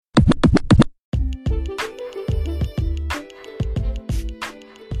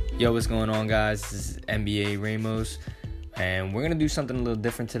Yo, what's going on, guys? This is NBA Ramos, and we're going to do something a little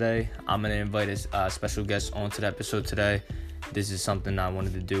different today. I'm going to invite a special guest onto the episode today. This is something I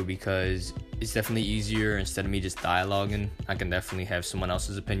wanted to do because it's definitely easier. Instead of me just dialoguing, I can definitely have someone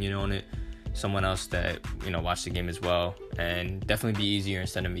else's opinion on it, someone else that, watched the game as well, and definitely be easier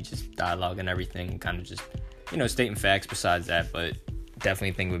instead of me just dialoguing everything and kind of just, stating facts besides that, but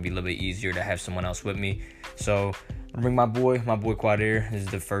definitely think it would be a little bit easier to have someone else with me. So I'll bring my boy Quadir. This is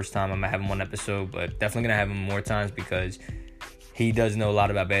the first time I'm gonna have him on an episode, but definitely gonna have him more times because he does know a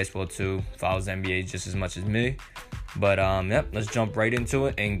lot about basketball too, follows the NBA just as much as me. But let's jump right into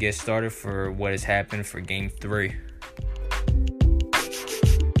it and get started for what has happened for Game 3.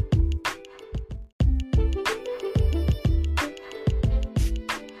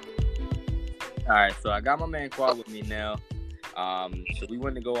 All right, so I got my man Quad with me now. So we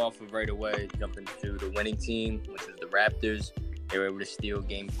wanted to go off of right away, jump into the winning team, which is the Raptors. They were able to steal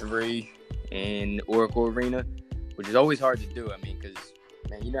Game 3 in Oracle Arena, which is always hard to do. Because,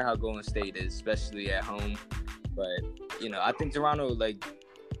 man, you know how Golden State is, especially at home. But, I think Toronto,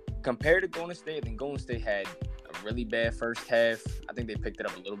 compared to Golden State, I think Golden State had a really bad first half. I think they picked it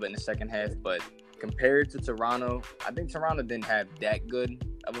up a little bit in the second half. But compared to Toronto, I think Toronto didn't have that good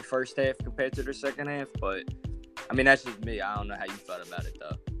of a first half compared to their second half. But that's just me. I don't know how you felt about it,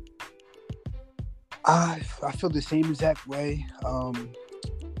 though. I feel the same exact way.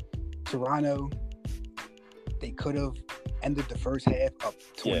 Toronto, they could have ended the first half up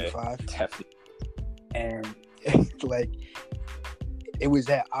 25. Yeah, definitely. And it was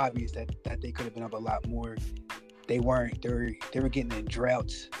that obvious that they could have been up a lot more. They weren't. They were getting in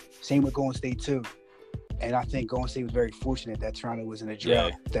droughts. Same with Golden State too. And I think Golden State was very fortunate that Toronto was in a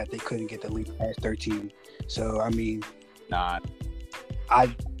drought, that they couldn't get the lead past 13. So I think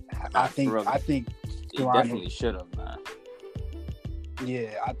they Toronto definitely should have, man.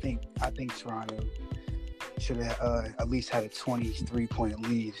 Yeah, I think Toronto should have at least had a 23-point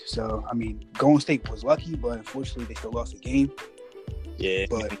lead. So Golden State was lucky, but unfortunately they still lost the game. Yeah,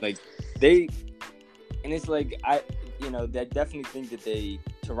 but I definitely think that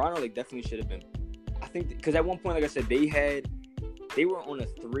Toronto definitely should have been. I think because at one point, like I said, they were on a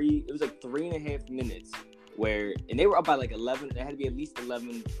 3. It was 3.5 minutes and they were up by 11. They had to be at least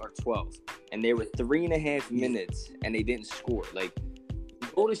 11 or 12, and they were 3.5 minutes, and they didn't score.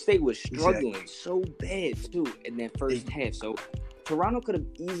 Golden State was struggling so bad too in that first half. So Toronto could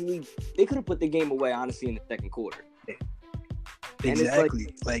have put the game away, honestly, in the second quarter.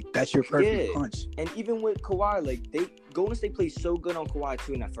 Exactly. That's your perfect punch. And even with Kawhi, Golden State plays so good on Kawhi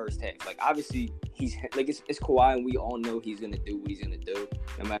too in that first half. Obviously he's it's Kawhi, and we all know he's gonna do what he's gonna do,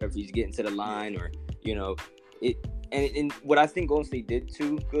 no matter if he's getting to the line or it. And what I think Golden State did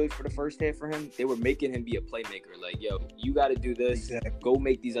too good for the first half for him, they were making him be a playmaker. Yo, you got to do this. Exactly. Go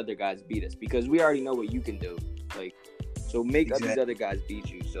make these other guys beat us because we already know what you can do. So make these other guys beat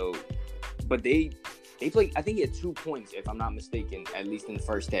you. So, but they played. I think he had 2 points, if I'm not mistaken, at least in the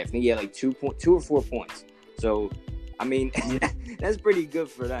first half. I think he had 2 or 4 points. So, that's pretty good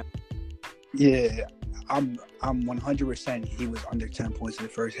for them. Yeah, I'm 100%. He was under 10 points in the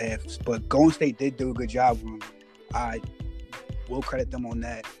first half, but Golden State did do a good job with him. I will credit them on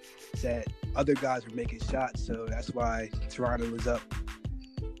that. That other guys were making shots, so that's why Toronto was up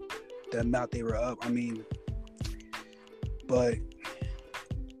the amount they were up. But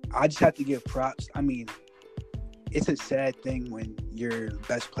I just have to give props. It's a sad thing when your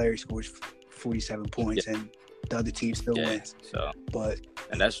best player scores 47 points and the other team still wins.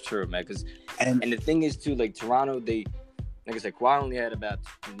 And that's true, man. And the thing is too, Toronto, they, like I said, Kawhi only had about,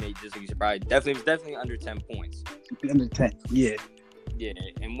 just like you said, definitely under 10 points. Under 10, yeah. Yeah,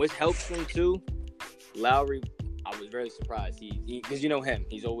 and what helps him too, Lowry, I was very surprised. He because him,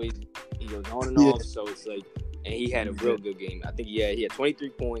 he goes on and off, so it's and he had a real good game. I think he had 23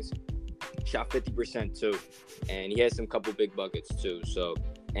 points, shot 50% too, and he had some couple big buckets too. So,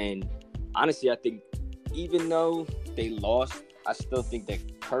 and honestly, I think even though they lost, I still think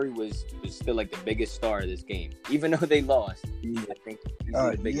that Curry was still the biggest star of this game. Even though they lost, I think he's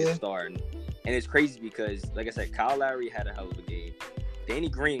the biggest star. And it's crazy because, like I said, Kyle Lowry had a hell of a game. Danny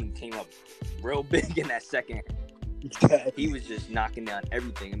Green came up real big in that second. He was just knocking down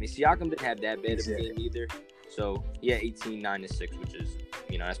everything. Siakam didn't have that bad of a game either. So he had 18, 9 to 6, which is,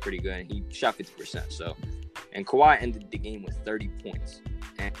 that's pretty good. And he shot 50%. So, and Kawhi ended the game with 30 points.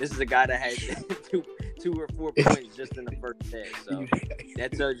 And this is a guy that had two or 4 points just in the first half. So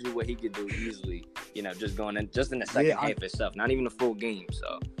that tells you what he could do easily. Just going in just in the second half itself, not even a full game.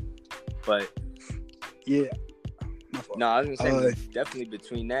 So, but yeah. No, I was gonna say definitely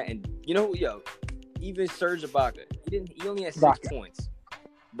between that and even Serge Ibaka, he only had 6 points.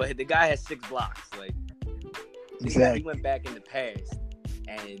 but the guy has 6 blocks. Like, Exactly. he went back in the past,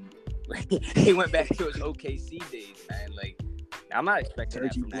 and he went back to his OKC days, man. Like, I'm not expecting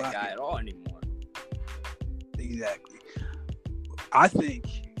that from that guy at all anymore. Exactly. I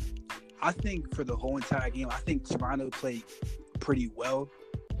think for the whole entire game, I think Toronto played pretty well.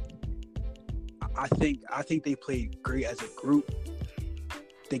 I think they played great as a group.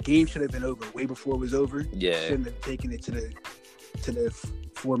 The game should have been over way before it was over. Yeah. Shouldn't have taken it to the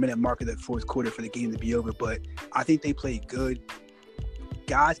 4-minute mark of the fourth quarter for the game to be over. But I think they played good.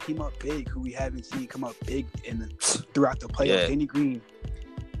 Guys came up big who we haven't seen come up big throughout the playoffs. Yeah. Danny Green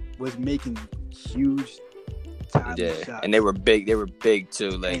was making huge timely shots. And they were big. They were big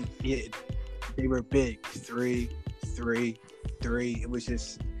too. Like, and, yeah, they were big. 3.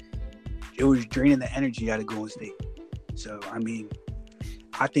 It was draining the energy out of Golden State. So I mean,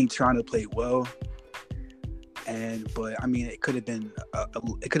 I think Toronto played well, but I mean, it could have been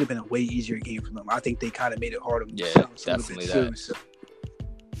a way easier game for them. I think they kind of made it hard on themselves. Yeah, definitely that. So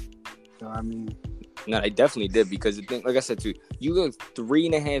I mean, no, they definitely did, because the thing, like I said too, you go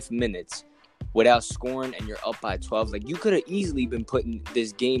 3.5 minutes without scoring and you're up by 12. Like, you could have easily been putting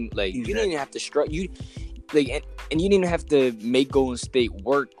this game. Like, you didn't even have to and you didn't even have to make Golden State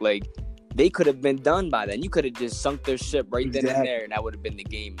work. Like, they could have been done by then. You could have just sunk their ship right then and there, and that would have been the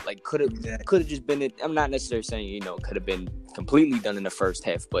game. Like, could have just been it. I'm not necessarily saying, could have been completely done in the first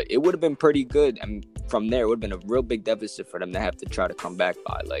half, but it would have been pretty good. I mean, from there, it would have been a real big deficit for them to have to try to come back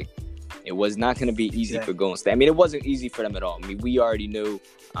by. Like, it was not going to be easy for Golden State. I mean, it wasn't easy for them at all. I mean, we already knew.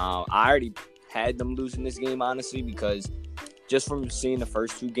 I already had them losing this game, honestly, because just from seeing the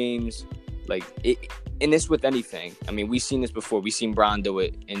first 2 games, like, and this with anything. I mean, we've seen this before. We've seen Bron do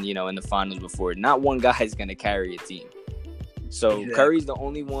it in the finals before. Not one guy is going to carry a team. So Curry's the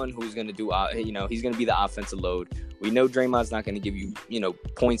only one who's going to do, he's going to be the offensive load. We know Draymond's not going to give you,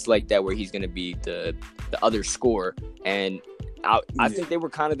 points like that where he's going to be the other scorer. And I think they were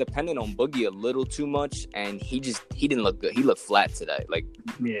kind of dependent on Boogie a little too much, and he didn't look good. He looked flat today. Like,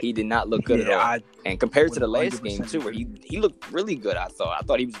 he did not look good at all. And compared to the last game too, where he looked really good, I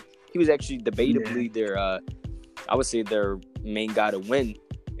thought he was actually debatably I would say their main guy to win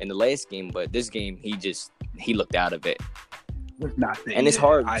in the last game. But this game, he looked out of it. And it's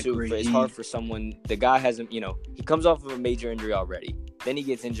hard too. It's hard for someone. The guy hasn't, he comes off of a major injury already. Then he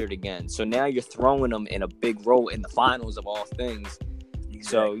gets injured again. So now you're throwing him in a big role in the finals of all things. Exactly.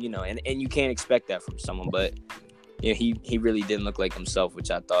 So, and you can't expect that from someone. But, he really didn't look like himself,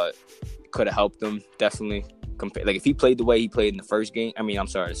 which I thought could have helped him, definitely. Like, if he played the way he played in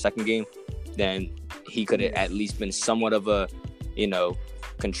the second game, then he could have at least been somewhat of a,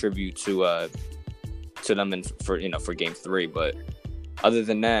 contribute to them for game 3. But other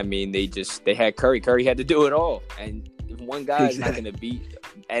than that, I mean, they had Curry. Curry had to do it all. And one guy is not going to beat.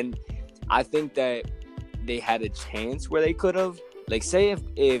 And I think that they had a chance where they could have, like, say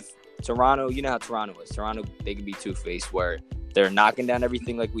if Toronto, you know how Toronto is. Toronto, they can be two-faced where they're knocking down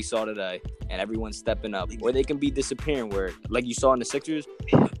everything like we saw today and everyone's stepping up. Or they can be disappearing where, like you saw in the Sixers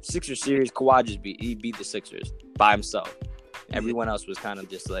series, Kawhi just beat the Sixers by himself. Everyone else was kind of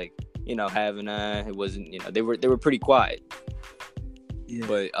just like, having it wasn't, they were pretty quiet. Yeah.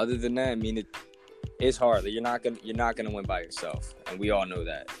 But other than that, I mean, it's hard. Like, you're not gonna win by yourself, and we all know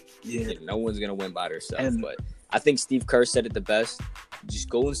that. Yeah, no one's gonna win by themselves. But I think Steve Kerr said it the best. Just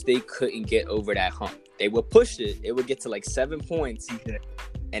Golden State couldn't get over that hump. They would push it. It would get to like 7 points,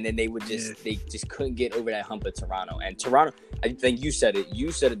 and then they just couldn't get over that hump of Toronto. And Toronto, I think you said it.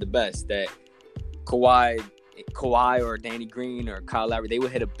 You said it the best that Kawhi or Danny Green or Kyle Lowry, they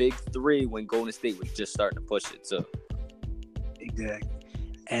would hit a big 3 when Golden State was just starting to push it. So exactly,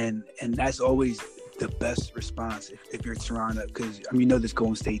 and that's always the best response if you're Toronto, because this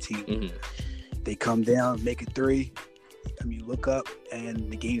Golden State team. Mm-hmm. They come down, make a 3. Look up,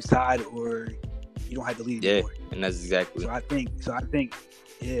 and the game's tied, or you don't have to lead anymore. And that's exactly. So I think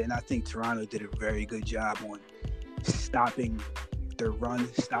Toronto did a very good job on stopping their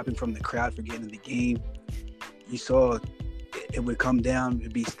run, stopping from the crowd for getting in the game. You saw it would come down,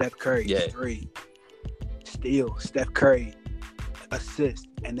 it'd be Steph Curry, 3, steal, Steph Curry, assist,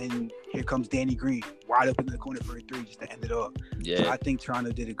 and then here comes Danny Green, wide open in the corner for a 3 just to end it off. Yeah. So I think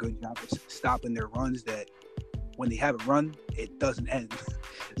Toronto did a good job of stopping their runs that when they have a run, it doesn't end.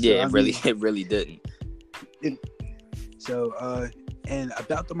 It really didn't. And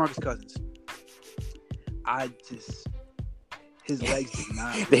about DeMarcus Cousins, his legs did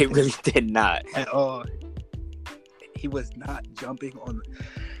not. They really did not. At all. He was not jumping on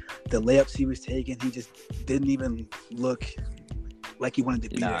the layups he was taking. He just didn't even look like he wanted to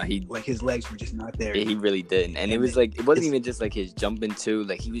be Nah, there. Like his legs were just not there. he really didn't. And it was like, it wasn't even just like his jumping too.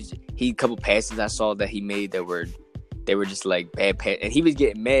 Like he a couple passes I saw that he made that they were just like bad pass, and he was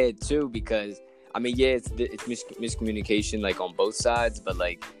getting mad too because I mean, yeah, it's miscommunication like on both sides, but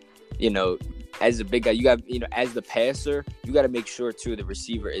like, you know, as a big guy, you got, you know, as the passer, you got to make sure too the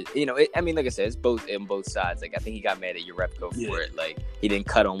receiver is, you know, I mean, like I said, it's both on both sides. Like I think he got mad at Urepko for it. Like he didn't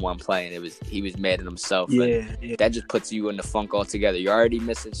cut on one play, and he was mad at himself. Yeah. That just puts you in the funk altogether. You're already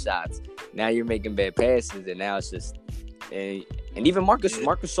missing shots. Now you're making bad passes, and now it's just. And even Marcus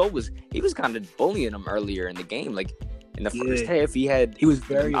Sol was kind of bullying him earlier in the game. Like in the first half, he was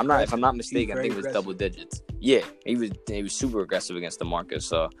very. If I'm not mistaken, I think it was double digits. Yeah, he was super aggressive against DeMarcus.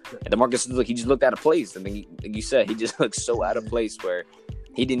 So DeMarcus, he just looked out of place. I mean, like you said, he just looked so out of place where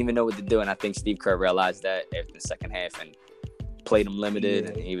he didn't even know what to do. And I think Steve Kerr realized that after the second half and played him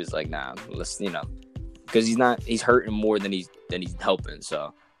limited. And he was like, nah, let's, you know, because he's hurting more than he's helping.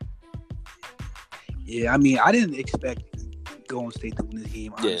 So yeah, I mean, I didn't expect Golden State to win this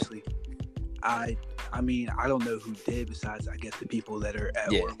game. Honestly, I mean, I don't know who did besides, I guess, the people that are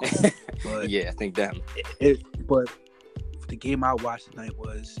at work. But yeah, I think them. But the game I watched tonight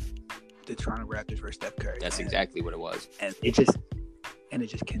was the Toronto Raptors versus Steph Curry. That's exactly what it was. And it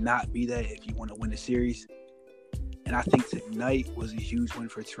just cannot be that if you want to win the series. And I think tonight was a huge win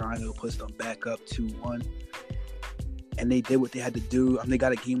for Toronto. Puts them back up 2-1. And they did what they had to do. I mean, they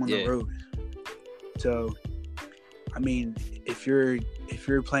got a game on the road. So, I mean, if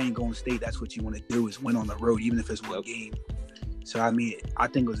you're playing Golden State, that's what you want to do is win on the road, even if it's one game. So, I mean, I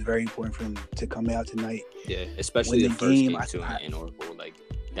think it was very important for them to come out tonight. Yeah, especially the first game too in Oracle. Like,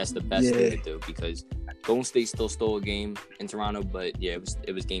 that's the best thing to do because Golden State still stole a game in Toronto, but yeah,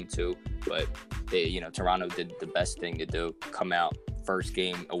 it was game 2. But they, you know, Toronto did the best thing to do: come out first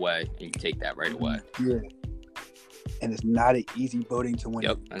game away, and you take that right away. Yeah, and it's not an easy voting to win.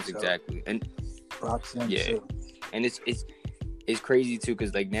 Yep, that's exactly. And and it's crazy too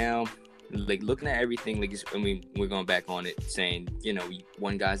because like now, like looking at everything, like we're going back on it, saying, you know,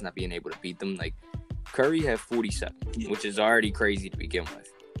 one guy's not being able to beat them. Like Curry had 47, which is already crazy to begin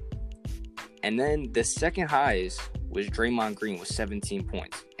with. And then the second highest was Draymond Green with 17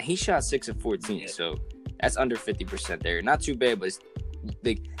 points. And he shot 6 of 14, so that's under 50% there. Not too bad, but it's,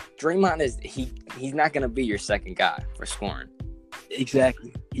 like Draymond he's not gonna be your second guy for scoring.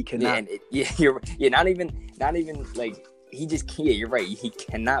 Exactly, he cannot. You're not even like he just can't. You're right. He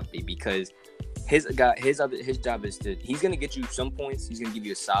cannot be because his job is he's gonna get you some points. He's gonna give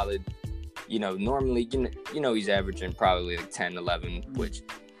you a solid. You know, normally you know he's averaging probably like 10, 11, which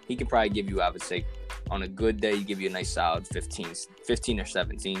he can probably give you, I would say, on a good day, give you a nice solid 15 or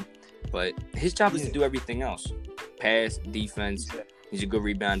 17. But his job is to do everything else. Pass, defense. He's a good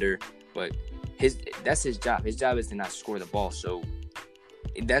rebounder. But that's his job. His job is to not score the ball. So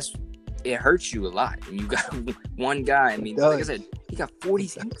it hurts you a lot. And you got one guy. I mean, like I said, he got 40.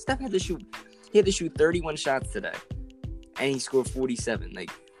 Steph had to shoot 31 shots today. And he scored 47.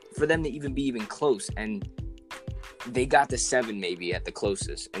 Like, for them to even be close. And they got to 7 maybe at the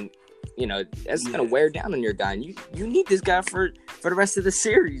closest. And, you know, that's going to wear down on your guy. And you need this guy for the rest of the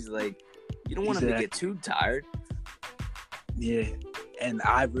series. Like, you don't want him to get too tired. Yeah. And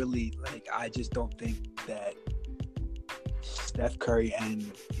I just don't think that Steph Curry and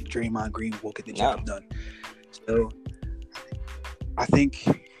Draymond Green will get the job done. So, I think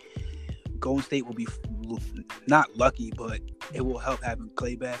Golden State will be not lucky, but it will help having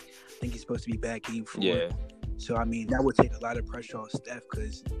Klay back. I think he's supposed to be back game 4. Yeah. So, I mean, that would take a lot of pressure on Steph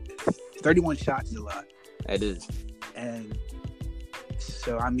because 31 shots is a lot. It is. And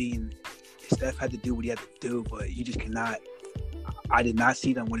so, I mean, Steph had to do what he had to do, but you just cannot. I did not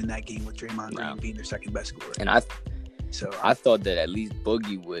see them winning that game with Draymond Green being their second best scorer. And I thought that at least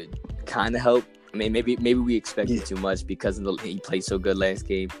Boogie would kind of help. I mean, maybe we expected too much because he played so good last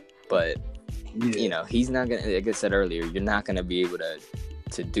game, but you know, he's not gonna. Like I said earlier, you're not gonna be able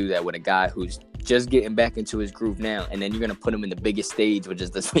to do that with a guy who's just getting back into his groove now, and then you're gonna put him in the biggest stage, which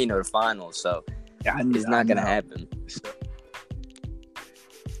is the finals. So it's not gonna happen.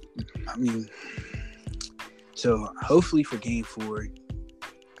 I mean, so hopefully for game 4,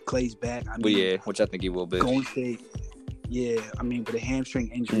 Klay's back. I mean, which I think he will be. Golden State, I mean, with a hamstring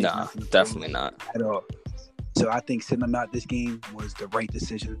injury, no, definitely not at all. So I think sitting him out this game was the right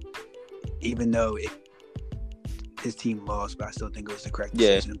decision, even though his team lost, but I still think it was the correct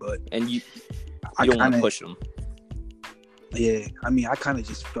decision. But you don't want to push him. Yeah, I mean, I kind of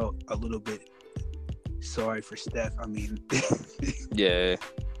just felt a little bit sorry for Steph. I mean, yeah.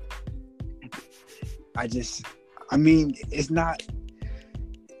 It's not.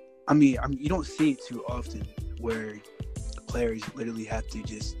 I mean, you don't see it too often where players literally have to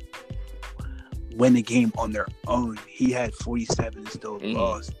just win the game on their own. He had 47 and still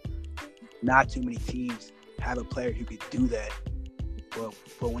lost. Not too many teams have a player who could do that. But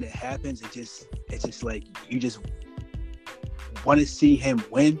when it happens, it's just like you just want to see him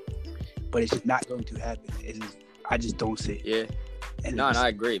win, but it's just not going to happen. I just don't see it. Yeah. And I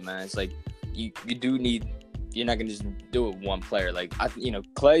agree, man. It's like you do need. You're not gonna just do it with one player. Like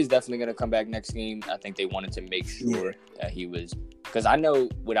Clay's definitely gonna come back next game. I think they wanted to make sure that he was, because I know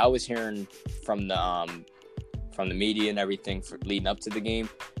what I was hearing from the media and everything for leading up to the game,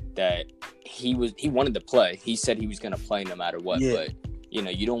 that he wanted to play. He said he was gonna play no matter what. Yeah. But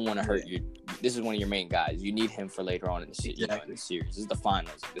you don't want to hurt your. This is one of your main guys. You need him for later on in the series. In the series, this is the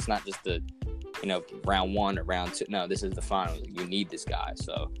finals. It's not just the round 1 or round 2. No, this is the finals. You need this guy.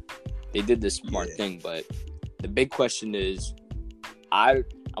 So they did this smart thing, but. The big question is, I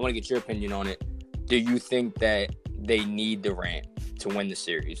want to get your opinion on it. Do you think that they need Durant to win the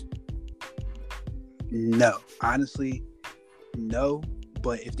series? No. Honestly, no.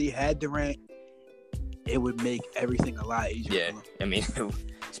 But if they had Durant, it would make everything a lot easier. Yeah, I mean,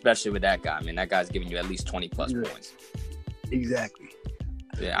 especially with that guy. I mean, that guy's giving you at least 20-plus points. Exactly.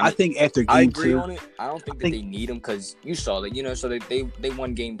 Yeah, I think after game 2... I agree on it. I don't think that they need him because you saw that, so they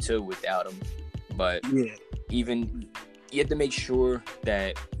won game 2 without him. But... yeah. Even you have to make sure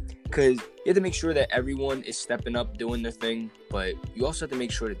that everyone is stepping up doing their thing, but you also have to make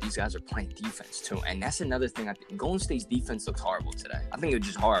sure that these guys are playing defense too. And that's another thing. I think Golden State's defense looks horrible today. I think it was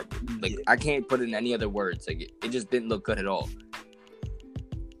just horrible. Like I can't put it in any other words. Like it just didn't look good at all.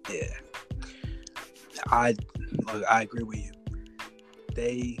 Yeah, I agree with you.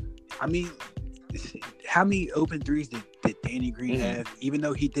 How many open threes did Danny Green have? Even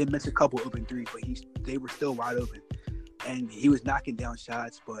though he did miss a couple open threes, but they were still wide open. And he was knocking down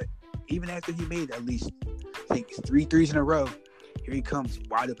shots, but even after he made at least, I think, 3 threes in a row, here he comes,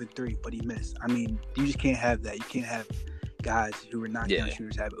 wide open 3, but he missed. I mean, you just can't have that. You can't have guys who are knockdown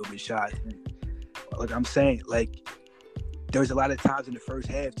shooters have open shots. And, like I'm saying, there was a lot of times in the first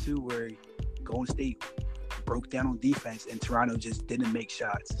half, too, where Golden State broke down on defense and Toronto just didn't make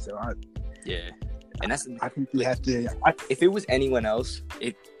shots. So, and that's, I think you have to. If it was anyone else,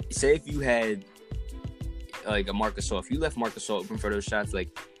 if you had like a Marc Gasol, if you left Marc Gasol open for those shots,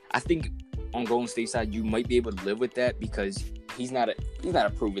 I think on Golden State side you might be able to live with that because he's not a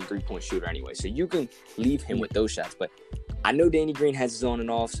proven 3-point shooter anyway. So you can leave him with those shots. But I know Danny Green has his on and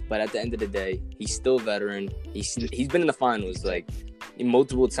offs, but at the end of the day, he's still a veteran. He's been in the finals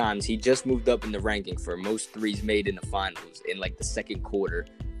multiple times. He just moved up in the ranking for most threes made in the finals in the second quarter.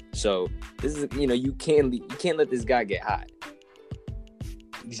 So this is you can't let this guy get hot.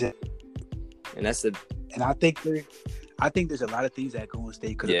 Exactly. And that's the. And I think there's a lot of things that Golden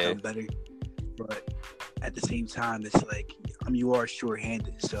State could have done better, but at the same time, it's you are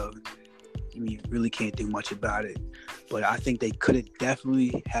short-handed, so you really can't do much about it. But I think they could have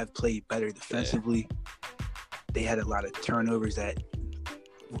definitely have played better defensively. Yeah. They had a lot of turnovers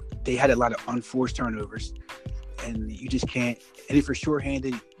they had a lot of unforced turnovers, and you just can't. And if you're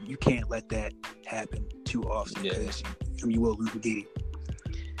short-handed, you can't let that happen too often because you will lose the game.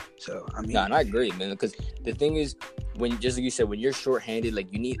 So and I agree, man. Because the thing is, just like you said, when you're short-handed,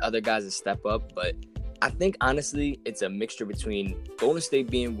 you need other guys to step up. But I think honestly, it's a mixture between Golden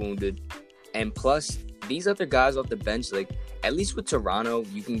State being wounded, and plus these other guys off the bench. At least with Toronto,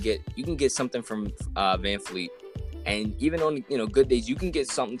 you can get something from Van Fleet, and even on good days, you can get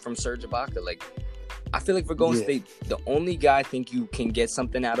something from Serge Ibaka. I feel for Golden State, the only guy I think you can get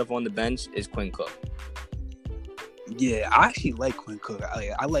something out of on the bench is Quinn Cook. Yeah, I actually like Quinn Cook.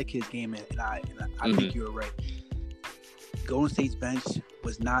 I like his game, and I think you're right. Golden State's bench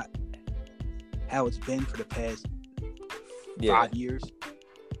was not how it's been for the past 5 years.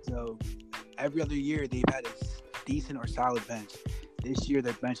 So every other year they've had a decent or solid bench. This year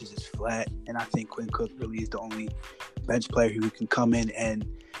their bench is just flat, and I think Quinn Cook really is the only bench player who can come in and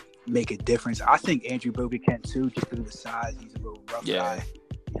make a difference. I think Andrew Bogut can too, just because of the size. He's a little rough guy.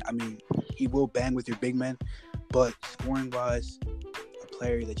 I mean, he will bang with your big men, but scoring-wise, a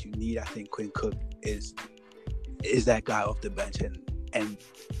player that you need, I think Quinn Cook is that guy off the bench. And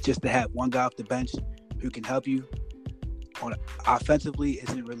just to have one guy off the bench who can help you on offensively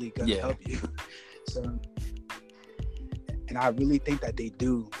isn't really going to help you. So, and I really think that they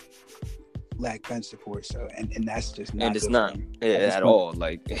do lack bench support. So, and that's just not. And it's not at all.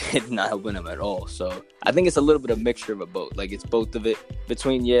 It's not helping them at all. So I think it's a little bit of mixture of both. It's both of it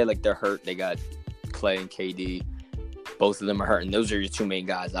between they're hurt. They got Clay and KD. Both of them are hurt, and those are your 2 main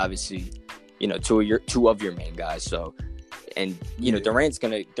guys. Obviously, two of your main guys. So, and Durant's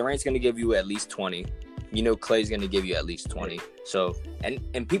gonna give you at least 20. you know Clay's going to give you at least 20. So,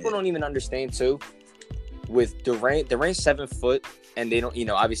 and people don't even understand, too, with Durant's 7 foot, and they don't,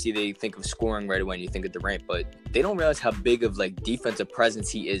 obviously they think of scoring right away when you think of Durant, but they don't realize how big of, like, defensive presence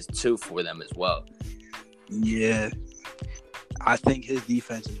he is, too, for them as well. Yeah. I think his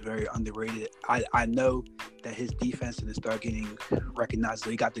defense is very underrated. I know that his defense is going to start getting recognized. So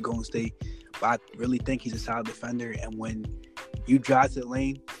he got the Golden State, but I really think he's a solid defender, and when you drive to the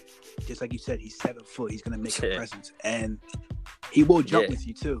lane, just like you said, he's 7 foot. He's going to make a presence, and he will jump with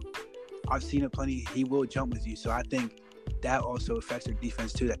you, too. I've seen it plenty. He will jump with you. So I think that also affects their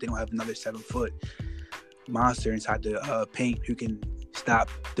defense too, that they don't have another 7 foot monster inside the paint who can stop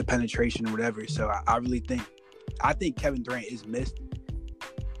the penetration or whatever. So I really think Kevin Durant is missed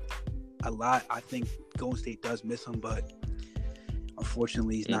a lot. I think Golden State does miss him, but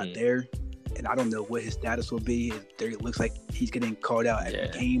unfortunately he's not there. And I don't know what his status will be. It looks like he's getting called out every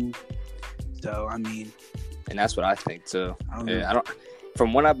game. So, I mean. And that's what I think too. I don't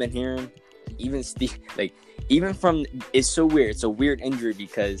from what I've been hearing, even Steve, it's so weird. It's a weird injury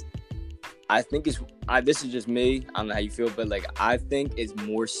because I think this is just me. I don't know how you feel, but like I think it's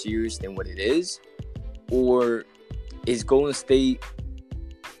more serious than what it is. Or is Golden State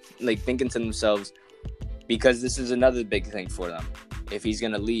like thinking to themselves, because this is another big thing for them. If he's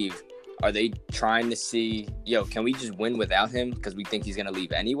gonna leave, are they trying to see, can we just win without him because we think he's gonna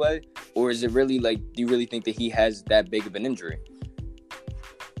leave anyway? Or is it really like, do you really think that he has that big of an injury?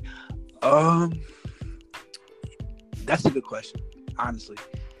 That's a good question, honestly.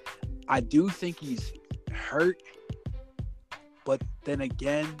 I do think he's hurt, but then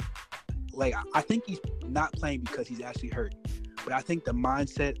again, like I think he's not playing because he's actually hurt. But I think the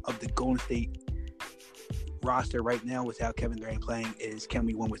mindset of the Golden State roster right now without Kevin Durant playing is, can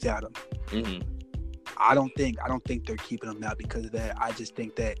we win without him? Mm-hmm. I don't think they're keeping him out because of that. I just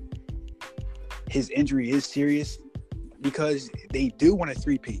think that his injury is serious because they do want to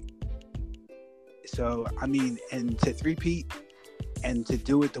three-peat. So, I mean, and to three-peat and to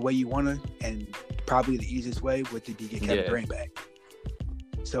do it the way you want to, and probably the easiest way would be to get Kevin Durant back.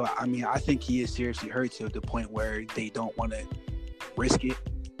 So, I mean, I think he is seriously hurt to the point where they don't want to risk it.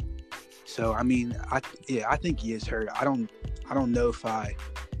 So, I mean, I think he is hurt. I don't know if I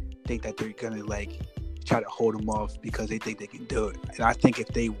think that they're gonna like try to hold him off because they think they can do it. And I think if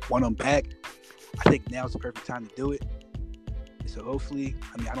they want him back, I think now's the perfect time to do it. So hopefully,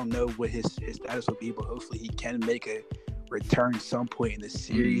 I mean, I don't know what his status will be, but hopefully he can make a return some point in the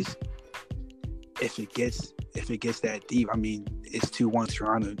series. If it gets that deep, I mean, it's 2-1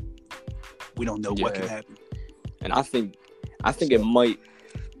 Toronto. We don't know what can happen. And I think it might.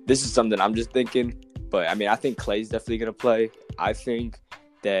 This is something I'm just thinking, but I mean, I think Clay's definitely gonna play. I think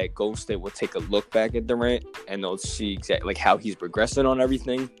that Golden State will take a look back at Durant and they'll see exactly like how he's progressing on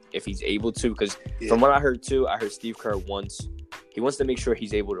everything, if he's able to. Because from what I heard too, I heard Steve Kerr wants to make sure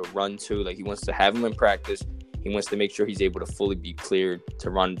he's able to run too. Like he wants to have him in practice. He wants to make sure he's able to fully be cleared to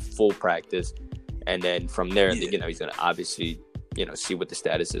run full practice. And then from there, he's going to obviously, see what the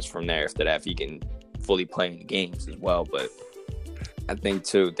status is from there. After that, if he can fully play in the games as well. But I think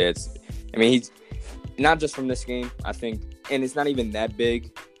too, he's not just from this game, I think, and it's not even that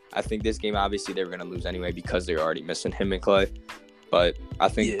big. I think this game, obviously, they were going to lose anyway because they're already missing him and Clay. But I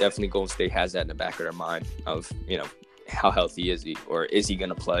think definitely Golden State has that in the back of their mind of, how healthy is he? Or is he going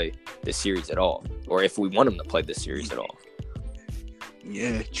to play this series at all? Or if we want him to play this series at all.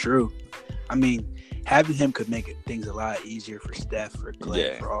 Yeah, true. I mean, having him could make things a lot easier for Steph, for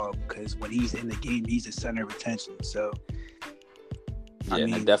Clay, for all, because when he's in the game, he's the center of attention. So, I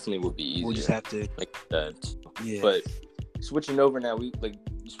mean, that definitely would be easier. We'll just have to like that. Yeah. But switching over now,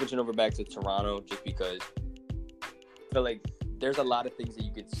 switching over back to Toronto, just because I feel like there's a lot of things that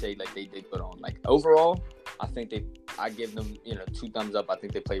you could say like they did put on. Like overall, I think I give them 2 thumbs up. I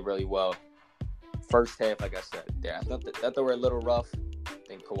think they played really well. First half, like I said, I thought they were a little rough. I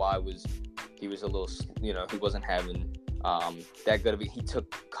think Kawhi was a little, he wasn't having that good of it. He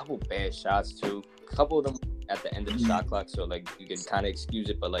took a couple bad shots too. A couple of them at the end of the shot clock, so like you can kind of excuse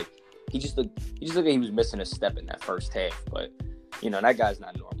it. But like he just looked like he was missing a step in that first half. But that guy's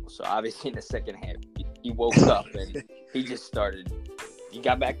not normal. So obviously in the second half, he woke up and he just started. He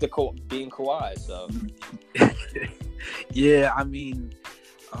got back to being Kawhi. So yeah, I mean,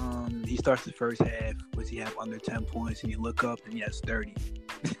 he starts the first half. Was he have under 10 points? And you look up and he has 30.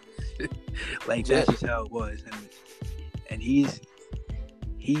 Like that's just how it was, and he's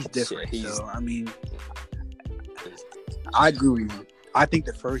different. So I mean, I agree with you. I think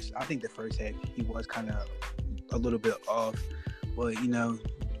the first half he was kind of a little bit off, but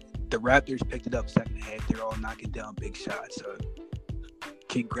the Raptors picked it up second half. They're all knocking down big shots. So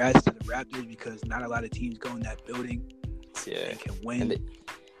congrats to the Raptors because not a lot of teams go in that building and can win. And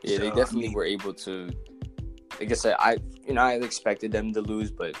they definitely were able to. Like I said, I expected them to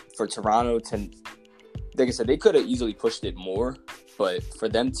lose, but for Toronto to, like I said, they could have easily pushed it more, but for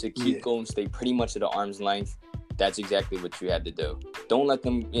them to keep Golden State pretty much at an arm's length, that's exactly what you had to do. Don't let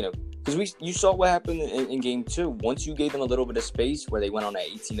them, because you saw what happened in Game 2. Once you gave them a little bit of space where they went on that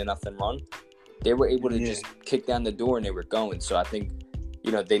 18-0 run, they were able to just kick down the door and they were going. So I think,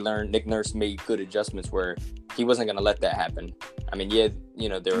 they learned. Nick Nurse made good adjustments where he wasn't going to let that happen. I mean, they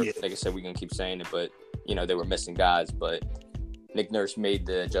were, like I said, we're going to keep saying it, but, they were missing guys. But Nick Nurse made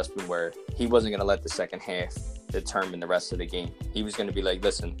the adjustment where he wasn't going to let the second half determine the rest of the game. He was going to be like,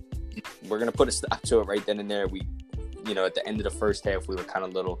 listen, we're going to put a stop to it right then and there. We, at the end of the first half, we were kind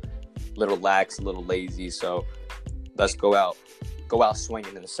of little lax, a little lazy. So let's go out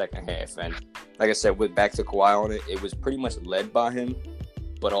swinging in the second half. And like I said, with back to Kawhi on it, it was pretty much led by him,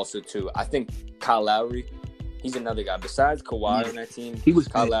 but also too, I think Kyle Lowry, he's another guy. Besides Kawhi on that team,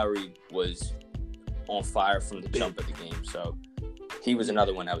 Kyle Lowry was on fire from the jump of the game. So he was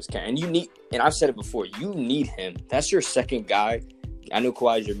another one that was carrying. And I've said it before, you need him. That's your second guy. I know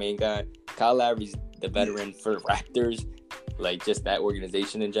Kawhi's your main guy. Kyle Lowry's the veteran for the Raptors, like just that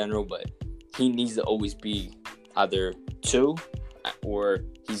organization in general, but he needs to always be either 2 or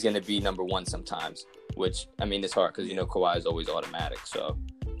he's going to be number 1 sometimes, which, I mean, it's hard because, Kawhi is always automatic. So,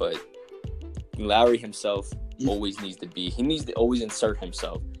 but Lowry himself always needs to always insert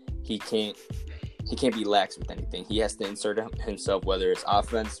himself. He can't be lax with anything. He has to insert himself, whether it's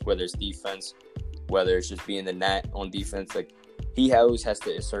offense, whether it's defense, whether it's just being the gnat on defense. Like, he always has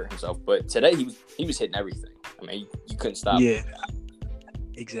to assert himself. But today he was hitting everything. I mean, you couldn't stop him. Yeah,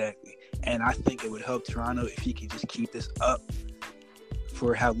 exactly. And I think it would help Toronto if he could just keep this up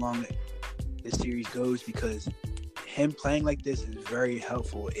for how long the series goes, because him playing like this is very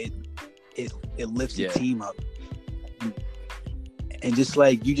helpful. It lifts the team up. And just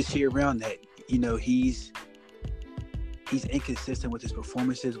like you just hear around that, he's inconsistent with his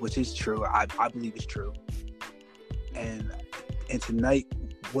performances, which is true. I believe it's true. And tonight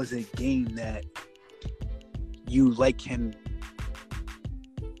was a game that you like him.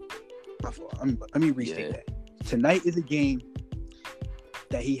 Let me restate that. Tonight is a game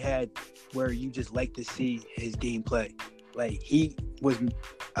that he had where you just like to see his gameplay. Like, he was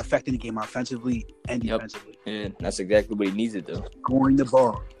affecting the game offensively and defensively. And that's exactly what he needs to do. Scoring the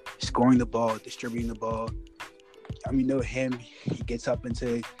ball, distributing the ball. I mean, him, he gets up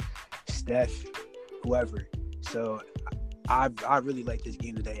into Steph, whoever. So I really like this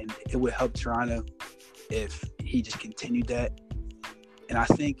game today, and it would help Toronto if he just continued that. And I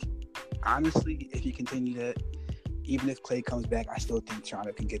think, honestly, if he continued that, even if Klay comes back, I still think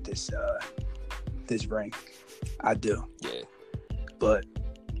Toronto can get this ring. I do. Yeah. But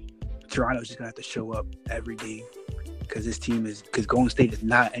Toronto's just gonna have to show up every game because Golden State is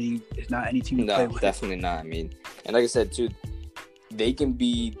not any team to play with. No, definitely not. I mean, and like I said too, they can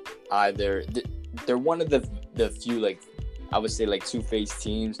be either they're one of the few, like, I would say, like, two-faced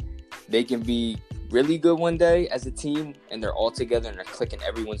teams. They can be really good one day as a team and they're all together and they're clicking,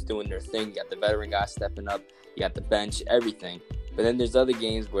 everyone's doing their thing. You got the veteran guys stepping up, you got the bench, everything. But then there's other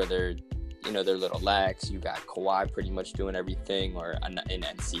games where they're a little lax. You got Kawhi pretty much doing everything, or in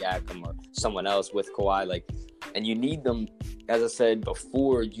Siakam or someone else with Kawhi, like, and you need them. As I said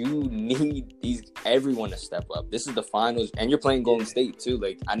before, you need everyone to step up. This is the finals, and you're playing Golden State too.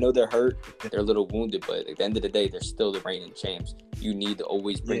 Like, I know they're hurt, they're a little wounded, but at the end of the day, they're still the reigning champs. You need to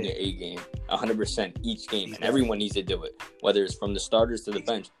always bring your A game, 100% each game, and everyone needs to do it. Whether it's from the starters to the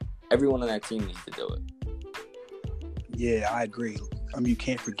bench, everyone on that team needs to do it. Yeah, I agree. I mean, you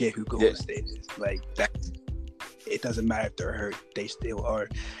can't forget who Golden State is. Like, that, it doesn't matter if they're hurt; they still are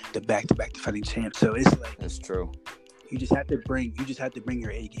the back-to-back defending champs. So it's like, that's true. You just have to bring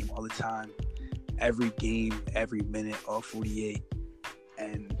your A game all the time, every game, every minute, all 48,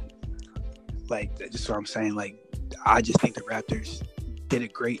 and like, that's just what I'm saying. Like, I just think the Raptors did a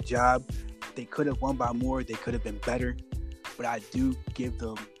great job. They could have won by more. They could have been better, but I do give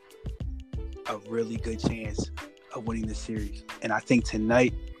them a really good chance of winning the series. And I think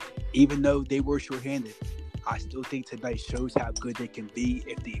tonight, even though they were shorthanded, I still think tonight shows how good they can be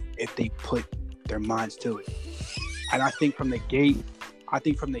if they put their minds to it. And I think from the gate,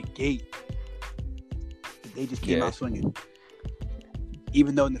 they just came out swinging.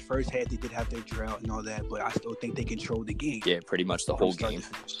 Even though in the first half they did have their drought and all that, but I still think they controlled the game. Yeah, pretty much the whole game.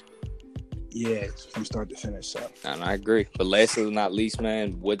 Yeah, from start to finish. So. And I agree. But last but not least,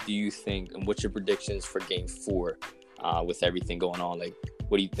 man, what do you think, and what's your predictions for Game 4 with everything going on? Like,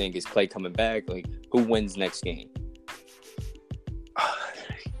 what do you think? Is Klay coming back? Like, who wins next game?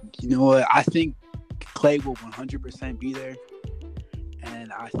 You know what? I think Clay will 100% be there,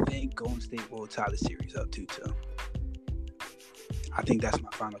 and I think Golden State will tie the series up too. So I think that's my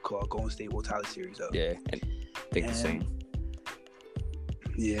final call. Golden State will tie the series up. Yeah, and I think the same.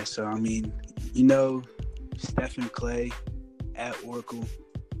 Yeah, so I mean, Steph and Clay at Oracle.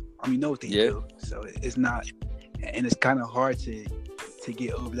 I mean, know what they do. So it's not, and it's kind of hard to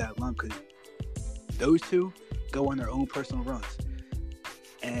get over that lump because those two go on their own personal runs,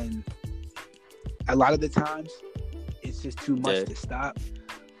 and a lot of the times it's just too much to stop.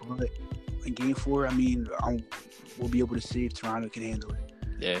 But in Game 4, I mean, we'll be able to see if Toronto can handle it.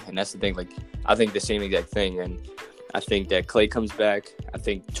 Yeah, and that's the thing. Like, I think the same exact thing, and I think that Clay comes back. I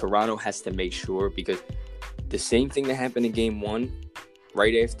think Toronto has to make sure, because the same thing that happened in Game 1,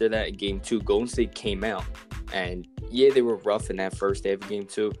 right after that in Game 2, Golden State came out. And, they were rough in that first half of Game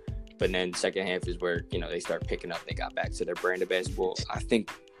 2. But then the second half is where, they start picking up. They got back to their brand of basketball. I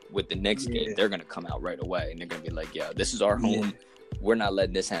think with the next game, they're going to come out right away. And they're going to be like, this is our home. We're not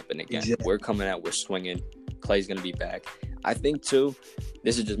letting this happen again. Exactly. We're coming out. We're swinging. Clay's going to be back. I think, too,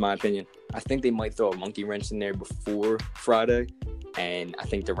 this is just my opinion, I think they might throw a monkey wrench in there before Friday. And I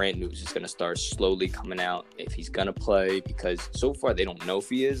think Durant news is going to start slowly coming out if he's going to play, because so far they don't know if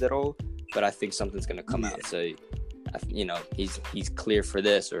he is at all. But I think something's going to come out and say, he's clear for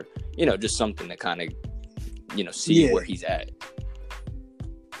this, or, just something to kind of, see where he's at.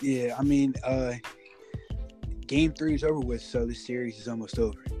 Yeah, I mean, Game 3 is over with, so the series is almost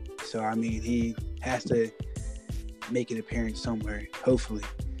over. So, I mean, he has to make an appearance somewhere, hopefully.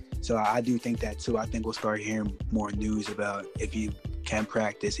 So I do think that too. I think we'll start hearing more news about if he can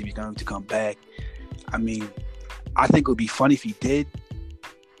practice, if he's going to come back. I mean, I think it would be funny if he did,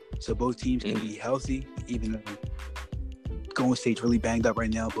 so both teams can be healthy, even though Golden State's really banged up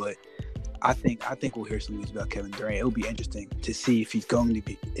right now. But I think we'll hear some news about Kevin Durant. It'll be interesting to see if he's going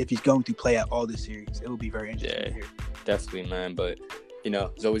to play out all this series. It will be very interesting to hear. Definitely, man. But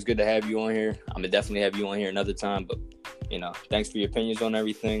it's always good to have you on here. I'm gonna definitely have you on here another time. But thanks for your opinions on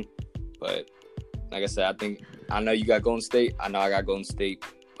everything. But like I said, I know you got Golden State. I know I got Golden State.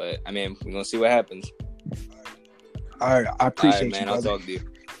 But I mean, we're gonna see what happens. All right, I appreciate man, you, brother. I'll talk to you.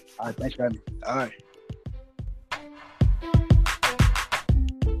 All right, thanks for having me. All right.